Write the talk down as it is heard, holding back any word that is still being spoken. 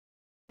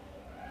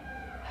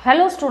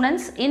Hello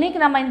students, இன்னைக்கு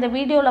நம்ம இந்த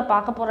வீடியோல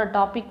பார்க்க போற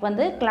டாபிக்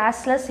வந்து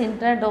classless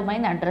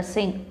inter-domain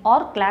addressing or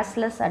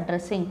classless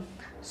addressing.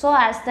 So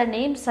as the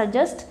name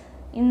suggests,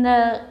 இந்த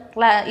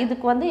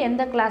இதுக்கு வந்து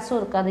எந்த கிளாஸும்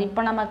இருக்காது.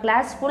 இப்போ நம்ம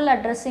class full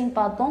addressing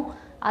பார்த்தோம்.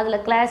 அதுல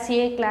class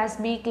A, class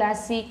B, class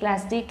C,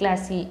 class D,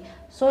 class E.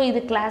 So இது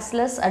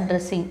classless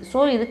addressing. So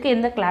இதுக்கு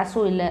எந்த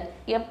கிளாஸும் இல்லை.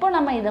 எப்போ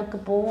நம்ம இதுக்கு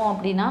போவோம்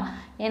அப்படின்னா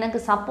எனக்கு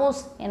சப்போஸ்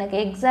எனக்கு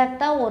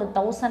எக்ஸாக்டாக ஒரு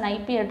 1000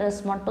 IP அட்ரஸ்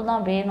மட்டும்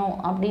தான் வேணும்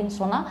அப்படின்னு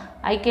சொன்னால்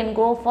I can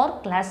go for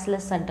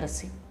classless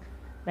addressing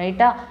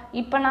ரைட்டா.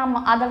 இப்போ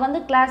நம்ம அதை வந்து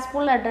கிளாஸ்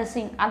ஃபுல்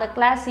அட்ரஸிங் அதை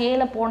கிளாஸ்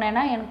ஏல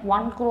போனேன்னா எனக்கு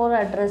 1 crore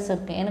அட்ரஸ்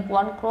இருக்குது. எனக்கு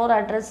 1 crore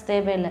அட்ரஸ்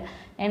தேவையில்லை.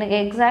 எனக்கு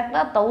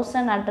எக்ஸாக்டாக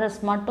 1000 அட்ரஸ்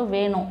மட்டும்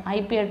வேணும்,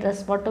 ஐபி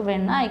அட்ரஸ் மட்டும்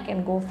வேணும்னா I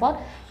can go for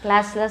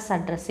classless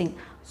addressing.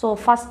 So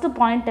first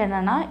point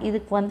என்னென்னா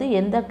இதுக்கு வந்து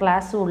எந்த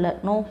கிளாஸும் இல்லை,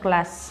 no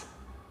class.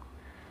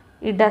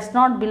 It does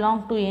not belong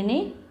to any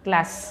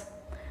class.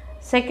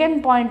 Second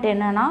point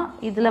என்னன்னா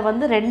இதில்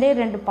வந்து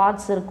ரெண்டு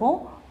பார்ட்ஸ் இருக்கும்.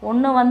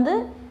 ஒன்று வந்து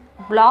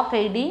block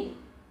ID,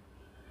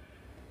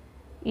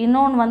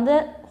 இன்னொன்று வந்து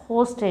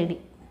host ID.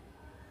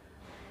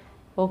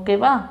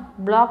 ஓகேவா?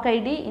 block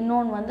ID,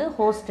 இன்னொன்று வந்து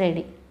host ID.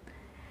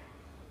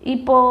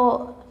 இப்போ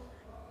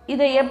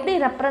இதை எப்படி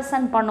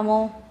ரெப்ரசன்ட்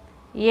பண்ணுவோம்?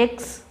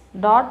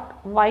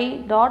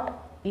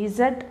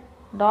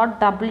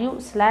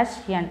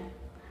 x.y.z.w/n.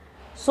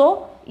 ஸோ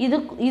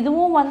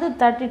இதுவும் வந்து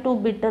 32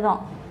 பிட்டு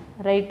தான்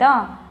ரைட்டா.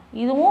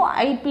 இதுவும்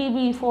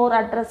IPv4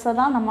 அட்ரஸை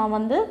தான் நம்ம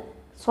வந்து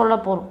சொல்ல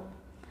போகிறோம்.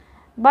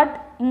 பட்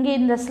இங்கே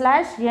இந்த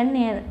 /n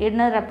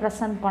என்ன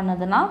ரெப்ரசன்ட்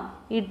பண்ணுதுன்னா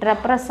it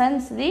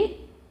represents the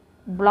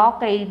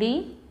black ID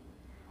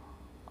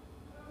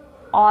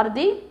R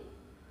the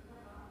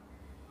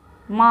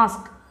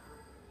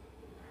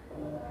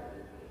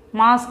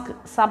mask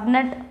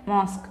subnet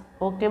mask.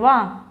 ஓகேவா?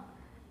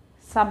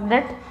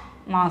 சப்நெட்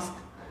மாஸ்க்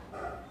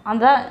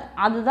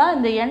அதுதான்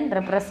இந்த எண்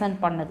ரெப்ரசன்ட்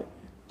பண்ணுது.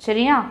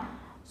 சரியா?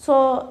 ஸோ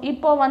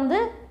இப்போ வந்து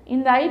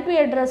இந்த ஐபி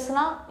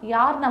அட்ரஸ்லாம்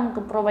யார்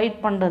நமக்கு ப்ரொவைட்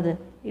பண்ணுறது?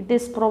 It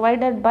is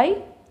provided by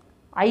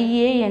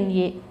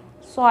IANA.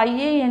 So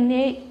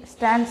IANA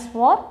stands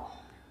for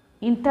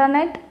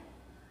internet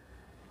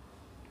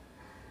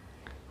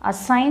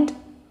assigned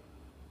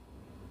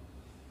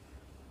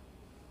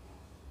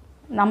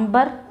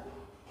number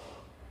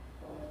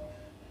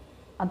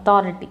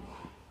authority.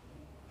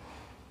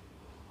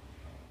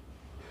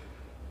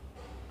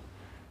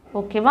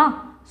 ஓகேவா?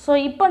 ஸோ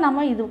இப்போ நம்ம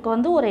இதுக்கு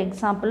வந்து ஒரு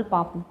எக்ஸாம்பிள்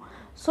பார்ப்போம்.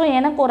 ஸோ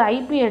எனக்கு ஒரு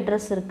ஐபி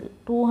அட்ரஸ் இருக்குது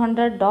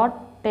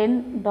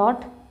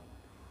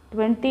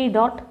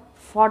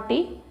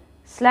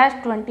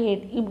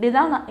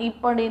 200.10.20.40/28.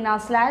 இப்படி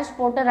நான் ஸ்லாஷ்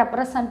போட்டு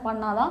ரெப்ரசன்ட்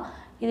பண்ணால் தான்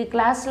இது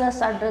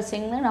கிளாஸ்லெஸ்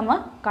அட்ரஸிங்னு நம்ம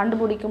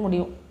கண்டுபிடிக்க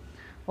முடியும்.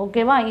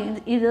 ஓகேவா?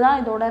 இதுதான்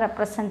இதோட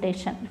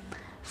ரெப்ரசன்டேஷன்.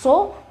 ஸோ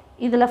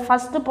இதில்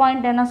ஃபஸ்ட்டு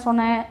பாயிண்ட் என்ன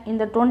சொன்னேன்?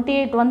 இந்த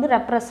 28 வந்து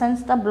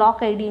ரெப்ரசன்ட்ஸ் த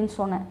பிளாக் ஐடின்னு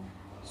சொன்னேன்.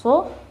 ஸோ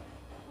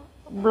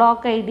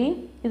பிளாக் ஐடி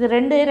இது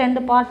ரெண்டு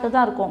பார்ட்டு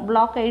தான் இருக்கும்,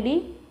 black ID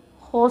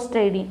host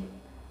ID.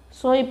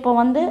 So இப்போ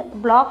வந்து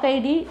பிளாக்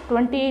ஐடி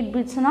 28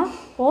 பிட்ஸ்னால்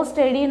ஹோஸ்ட்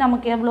ஐடி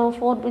நமக்கு எவ்வளோ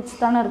 4 பிட்ஸ்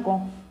தானே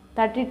இருக்கும்.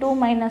 32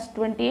 -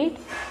 28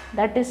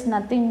 that is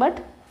nothing but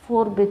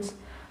 4 bits.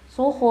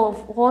 So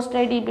host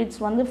ID bits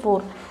வந்து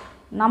 4.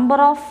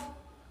 நம்பர் ஆஃப்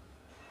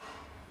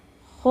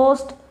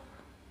ஹோஸ்ட்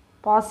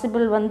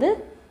பாசிபிள் வந்து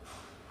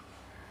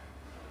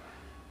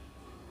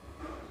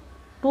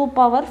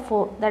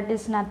 2^4 தட்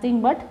இஸ்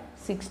நத்திங் பட்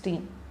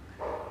 16.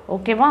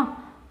 ஓகேவா?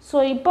 ஸோ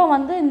இப்போ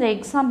வந்து இந்த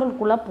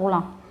எக்ஸாம்பிள்குள்ளே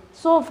போகலாம்.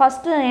 ஸோ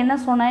ஃபஸ்ட்டு என்ன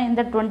சொன்னேன்?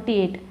 இந்த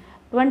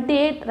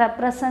 28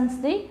 ரெப்ரசன்ட்ஸ்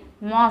தி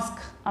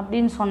மாஸ்க்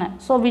அப்படின்னு சொன்னேன்.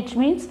 So which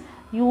means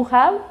you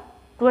have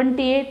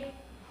 28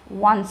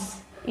 once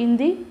in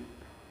the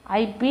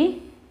IP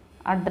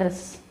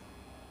address.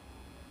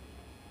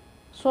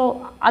 So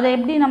அதை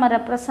எப்படி நம்ம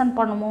ரெப்ரசன்ட்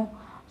பண்ணுவோம்?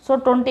 So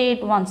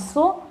 28 once.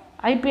 So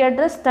IP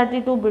address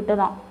 32 பிட்டு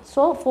தான்.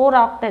 ஸோ 4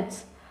 ஆக்டெட்ஸ்.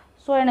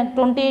 ஸோ எனக்கு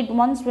 28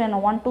 ஒன்ஸ்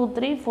வேணும். 1 2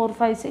 3 4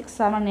 5 6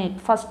 7 8.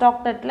 ஃபஸ்ட்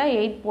ஆக்டெட்டில்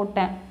 8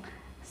 போட்டேன்.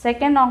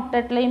 செகண்ட்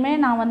ஆக்டெட்லேயுமே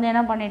நான் வந்து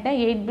என்ன பண்ணிட்டேன்?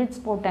 8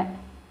 பிட்ஸ் போட்டேன்.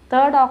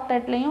 தேர்ட்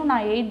ஆக்டெட்லேயும்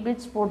நான் 8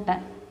 பிட்ஸ்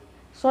போட்டேன்.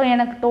 ஸோ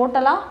எனக்கு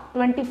டோட்டலாக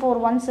 24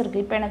 ஒன்ஸ்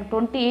இருக்குது. இப்போ எனக்கு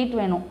 28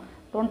 வேணும்.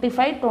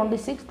 25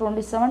 26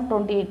 27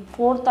 28.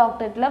 ஃபோர்த்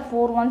ஆக்டெட்டில்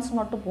 4 ஒன்ஸ்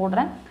மட்டும்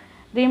போடுறேன்.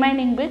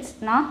 ரிமைனிங் பிட்ஸ்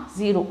நான்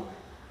 0.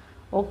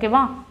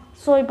 ஓகேவா?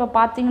 ஸோ இப்போ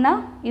பார்த்தீங்கன்னா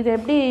இது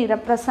எப்படி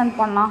ரெப்ரசன்ட்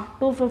பண்ணலாம்?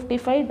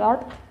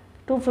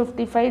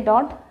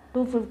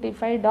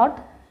 255.255.255.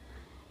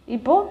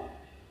 இப்போது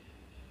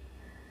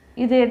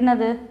இது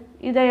என்னது?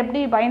 இதை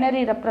எப்படி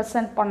பைனரி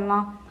ரெப்ரசன்ட்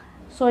பண்ணலாம்?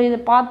 ஸோ இது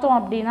பார்த்தோம்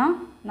அப்படின்னா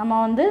நம்ம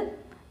வந்து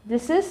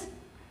this is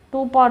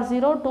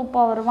 2^0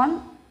 2^1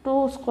 2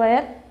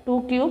 square 2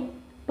 cube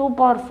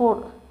 2^4.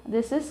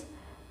 This is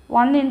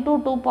 1 into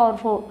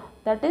 2^4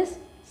 that is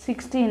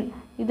 16.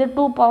 இது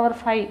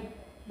 2^5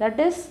 that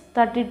is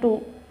 32.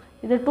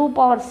 இது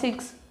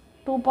 2^6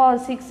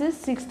 2^6 is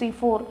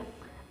 64.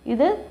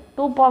 இது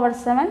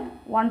 2^7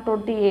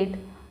 128.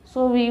 So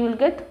we will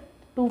get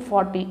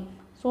 240.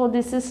 So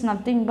this is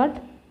nothing but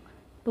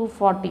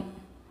 240.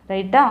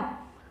 Right?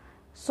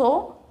 So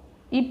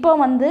இப்போ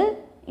வந்து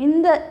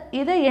இந்த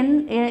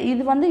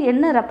இது வந்து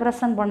என்ன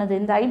ரெப்ரசன்ட் பண்ணுது,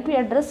 இந்த ஐபி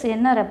அட்ரஸ்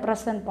என்ன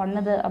ரெப்ரசன்ட்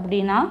பண்ணுது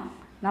அப்படின்னா,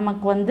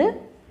 நமக்கு வந்து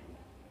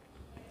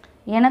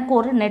எனக்கு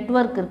ஒரு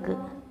நெட்வொர்க்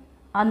இருக்குது.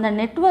 அந்த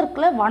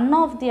நெட்வொர்க்கில் one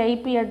of the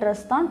IP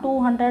address தான்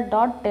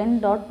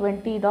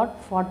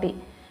 200.10.20.40.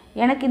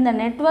 எனக்கு இந்த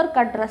நெட்வொர்க்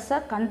அட்ரஸை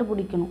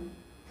கண்டுபிடிக்கணும்.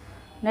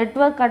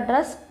 Network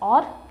address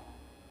or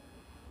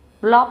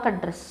black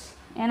address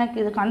எனக்கு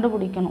இது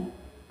கண்டுபிடிக்கணும்.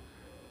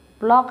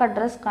 பிளாக்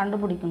அட்ரஸ்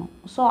கண்டுபிடிக்கணும்.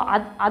 ஸோ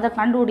அதை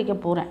கண்டுபிடிக்க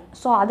போகிறேன்.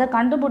 ஸோ அதை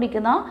கண்டுபிடிக்க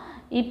தான்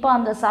இப்போ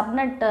அந்த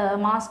சப்நெட்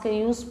மாஸ்கை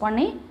யூஸ்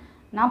பண்ணி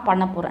நான்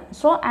பண்ண போகிறேன்.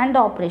 So AND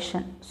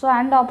operation. So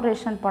AND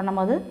operation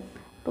பண்ணும்போது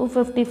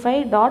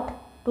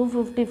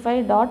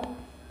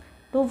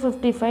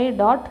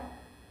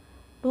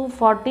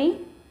 255.255.255.240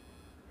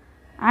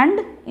 and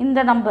இந்த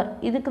நம்பர்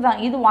இதுக்கு தான்.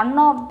 இது one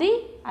of the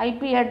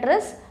IP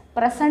address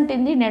present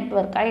in the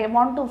network. I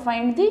want to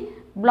find the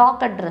block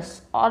address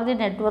or the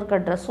network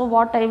address. So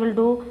what I will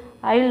do,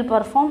 I will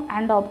perform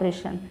AND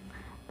operation.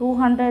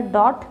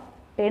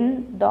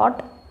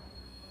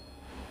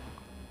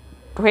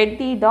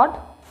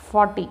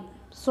 200.10.20.40.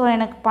 So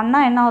எனக்கு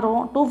பண்ணால் என்ன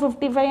வரும்,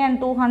 255 and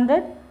 200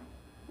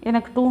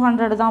 எனக்கு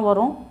 200 தான்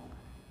வரும்,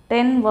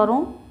 10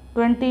 வரும்,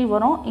 20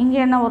 வரும், இங்கே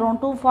என்ன வரும்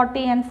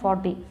 240 and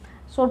 40.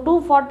 ஸோ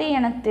 240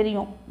 எனக்கு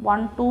தெரியும்,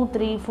 1 2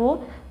 3 4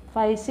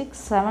 5 6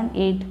 7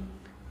 8.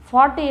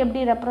 40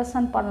 எப்படி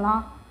ரெப்ரசன்ட்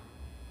பண்ணலாம்,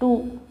 2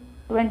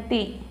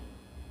 20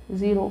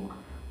 0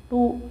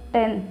 2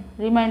 10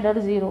 reminder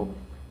 0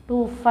 2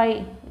 5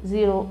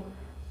 0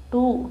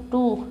 2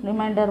 2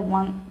 reminder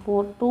 1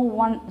 4 2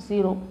 1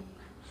 0.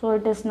 So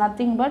it is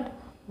nothing but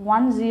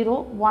 1 0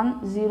 1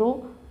 0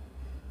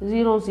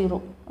 0 0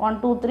 1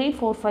 2 3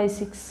 4 5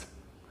 6.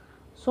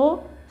 So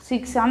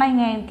 6 ஆனால்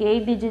இங்கே எனக்கு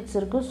 8 டிஜிட்ஸ்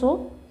இருக்குது. ஸோ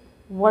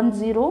 1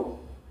 0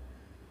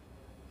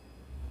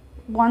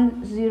 1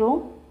 0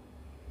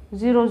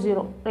 0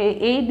 0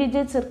 8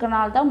 டிஜிட்ஸ்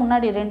இருக்கனால தான்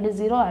முன்னாடி 2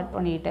 0 ஆட்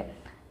பண்ணிக்கிட்டேன்.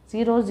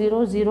 0 0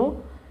 0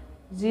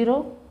 0.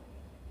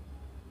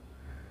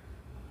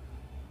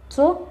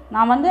 ஸோ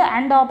நான் வந்து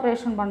AND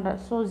ஆப்ரேஷன் பண்ணுறேன்.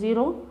 ஸோ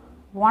 0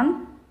 1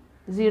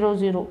 0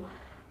 0.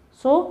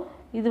 ஸோ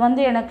இது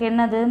வந்து எனக்கு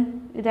என்னது,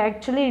 இது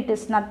actually it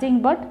is nothing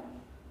but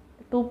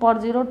 2 power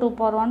 0 2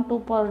 power 1 2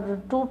 power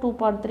 2 2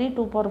 power 3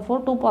 2 power 4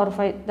 2 power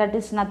 5. that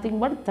is nothing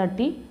but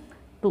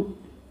 32.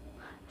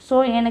 So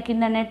எனக்கு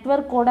இந்த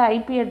நெட்வொர்க்கோட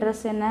ஐபி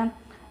அட்ரஸ் என்ன,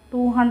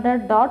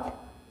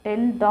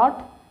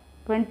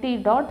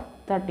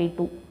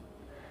 200.10.20.32.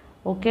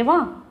 ஓகேவா.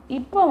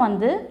 இப்போ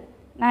வந்து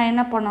நான்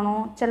என்ன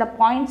பண்ணணும், சில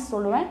பாயிண்ட்ஸ்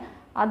சொல்லுவேன்,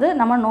 அது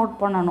நம்ம நோட்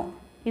பண்ணணும்.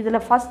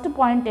 இதில் ஃபஸ்ட்டு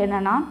பாயிண்ட்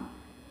என்னென்னா,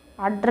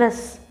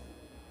 அட்ரஸ்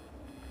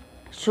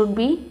should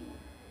be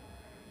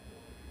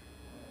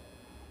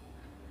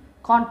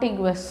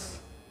contiguous.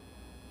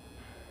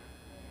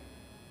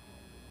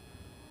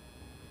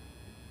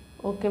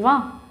 ஓகேவா.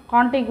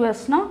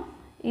 கான்டிகுவஸ்னால்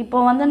இப்போ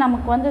வந்து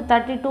நமக்கு வந்து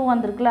 32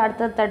 வந்திருக்குல்ல,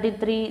 அடுத்தது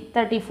 33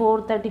 34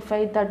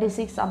 35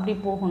 36 அப்படி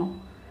போகணும்.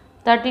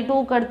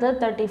 32க்கு அடுத்தது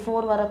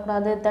 34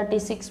 வரக்கூடாது,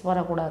 36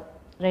 வரக்கூடாது.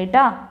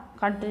 ரைட்டா,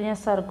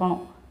 கண்டினியூஸாக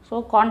இருக்கணும். ஸோ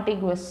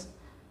கான்டிகுவஸ்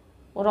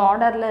ஒரு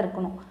ஆர்டரில்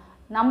இருக்கணும்.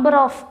 Number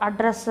of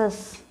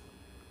addresses,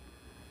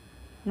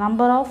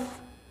 number of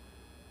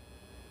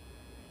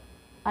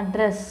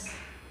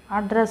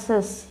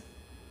addresses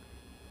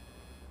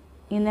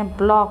in a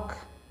block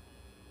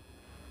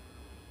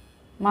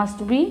must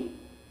be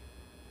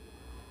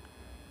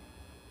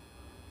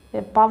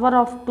a power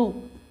of 2.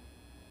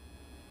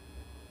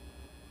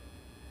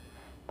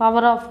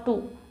 power of 2.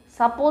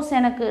 Suppose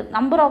எனக்கு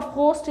நம்பர் ஆஃப்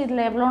ஹோஸ்ட்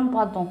இதில் எவ்வளோன்னு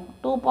பார்த்தோம்,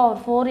 2 power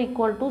 4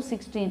 equal to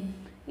 16.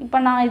 இப்போ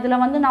நான்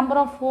இதில் வந்து நம்பர்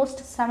ஆஃப்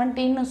ஹோஸ்ட்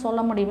 17ன்னு சொல்ல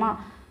முடியுமா,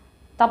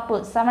 தப்பு.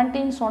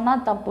 17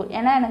 சொன்னால் தப்பு,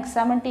 ஏன்னா எனக்கு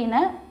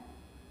 17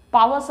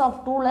 பவர்ஸ் ஆஃப்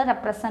 2ல்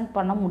ரெப்ரசன்ட்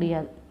பண்ண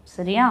முடியாது.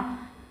 சரியா.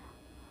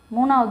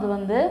 மூணாவது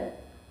வந்து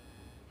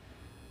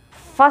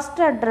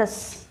first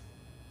address,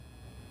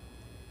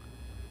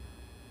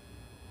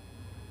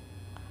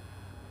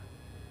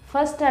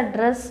 first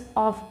address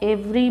of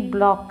every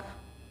black,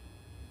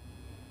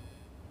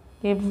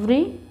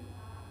 every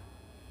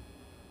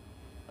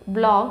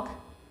block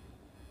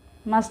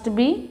must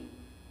be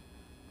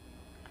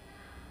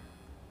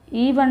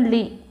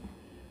evenly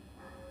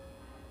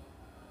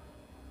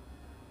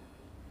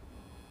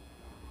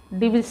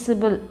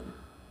divisible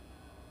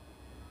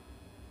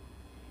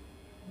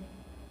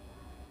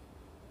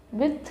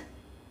with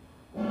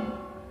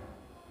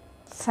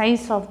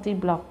size of the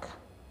block.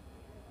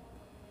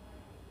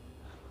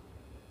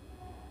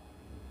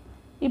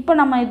 இப்போ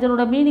நம்ம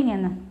இதோட மீனிங்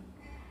என்ன,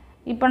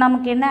 இப்போ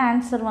நமக்கு என்ன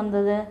ஆன்சர்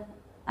வந்தது,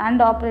 AND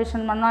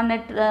ஆப்ரேஷன் பண்ணால்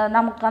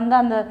நமக்கு வந்து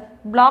அந்த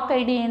பிளாக்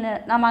ஐடி என்ன,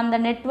 நம்ம அந்த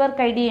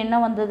நெட்வொர்க் ஐடி என்ன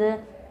வந்தது,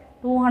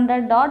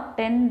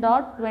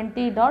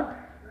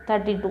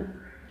 200.10.20.32.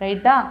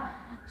 ரைட்டா.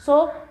 ஸோ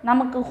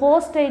நமக்கு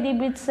ஹோஸ்ட் ஐடி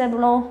பிட்ஸ்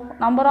எவ்வளோ,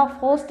 number of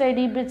host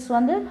ID bits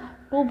வந்து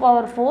 2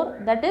 power 4,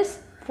 தட் இஸ்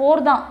 4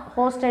 தான்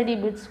host ID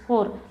bits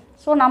 4.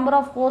 So number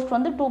of host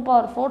வந்து 2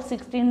 power 4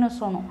 16ன்னு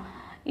சொன்னோம்.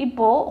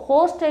 இப்போது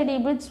ஹோஸ்ட் ஐடி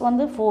பிட்ஸ்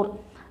வந்து 4.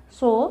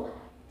 ஸோ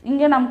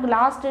இங்கே நமக்கு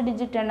லாஸ்ட்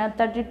டிஜிட் என்ன,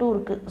 32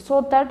 இருக்குது. ஸோ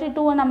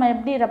 32வை நம்ம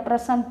எப்படி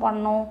ரெப்ரசன்ட்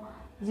பண்ணோம்,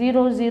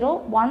 0 0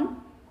 1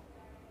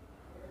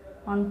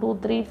 1 2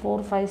 3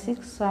 4 5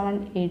 6 7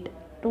 8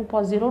 2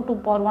 power 0 2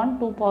 power 1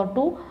 2 power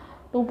 2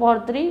 2 power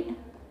 3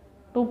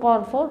 2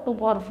 power 4 2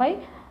 power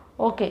 5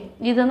 okay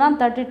இதுதான்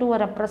 32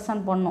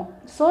 ரெப்ரசன்ட் பண்ணும்.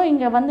 ஸோ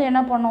இங்கே வந்து என்ன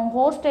பண்ணும்,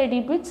 ஹோஸ்ட் ஐடி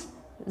பிட்ஸ்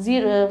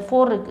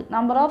 4 இருக்குது,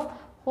 number of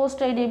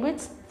host ID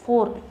bits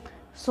 4.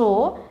 So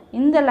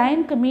இந்த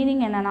லைனுக்கு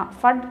மீனிங் என்னென்னா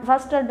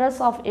first address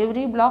of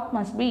every black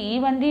must be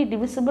evenly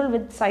divisible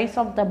with size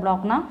of the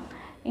பிளாக்னா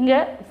இங்கே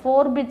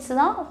 4 பிட்ஸ்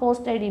தான்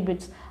ஹோஸ்ட் ஐடி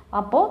பிட்ஸ்.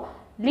 அப்போது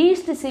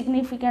லீஸ்ட்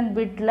சிக்னிஃபிகண்ட்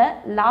பிட்டில்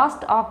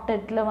லாஸ்ட்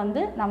ஆக்டெட்டில்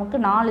வந்து நமக்கு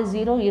 4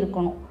 0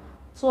 இருக்கணும்.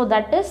 ஸோ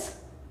தட்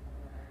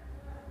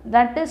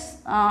இஸ்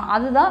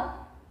அதுதான்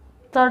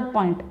தேர்ட்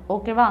பாயிண்ட்.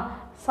 ஓகேவா?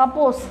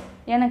 சப்போஸ்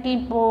எனக்கு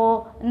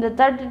இப்போது இந்த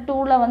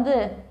 32ல் வந்து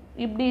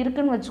இப்படி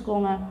இருக்குன்னு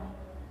வச்சுக்கோங்க,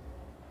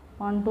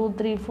 1 2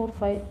 3 4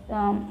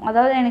 5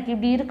 அதாவது எனக்கு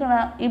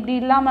இப்படி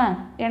இல்லாமல்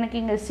எனக்கு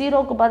இங்கே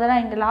 0க்கு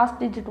பதிலாக இங்கே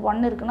லாஸ்ட் டிஜிட்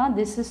 1 இருக்குன்னா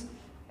திஸ் இஸ்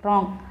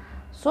ராங்.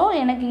 ஸோ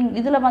எனக்கு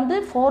இதில் வந்து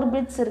 4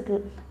 பிட்ஸ்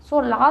இருக்குது. ஸோ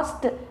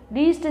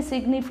லீஸ்ட்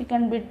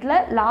சிக்னிஃபிகண்ட் பிட்டில்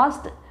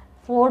லாஸ்ட்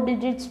 4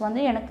 டிஜிட்ஸ்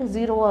வந்து எனக்கு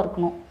 0வாக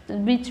இருக்கணும்.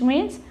 Which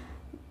means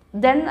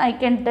then I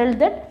can tell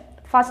that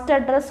first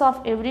address of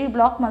every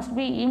block must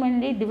be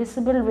evenly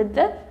divisible with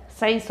the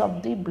size of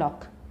the block.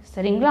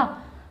 சரிங்களா?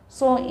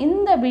 So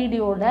இந்த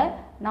வீடியோவில்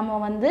நம்ம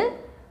வந்து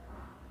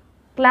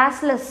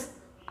classless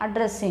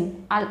addressing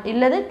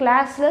இல்லது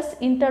classless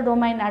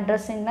interdomain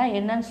addressingனா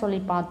என்னன்னு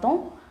சொல்லி பார்த்தோம்.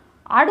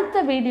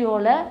 அடுத்த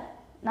வீடியோவில்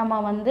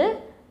நம்ம வந்து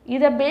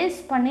இதை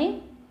பேஸ் பண்ணி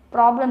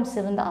ப்ராப்ளம்ஸ்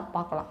இருந்தால்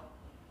பார்க்கலாம்.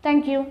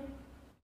 தேங்க்யூ.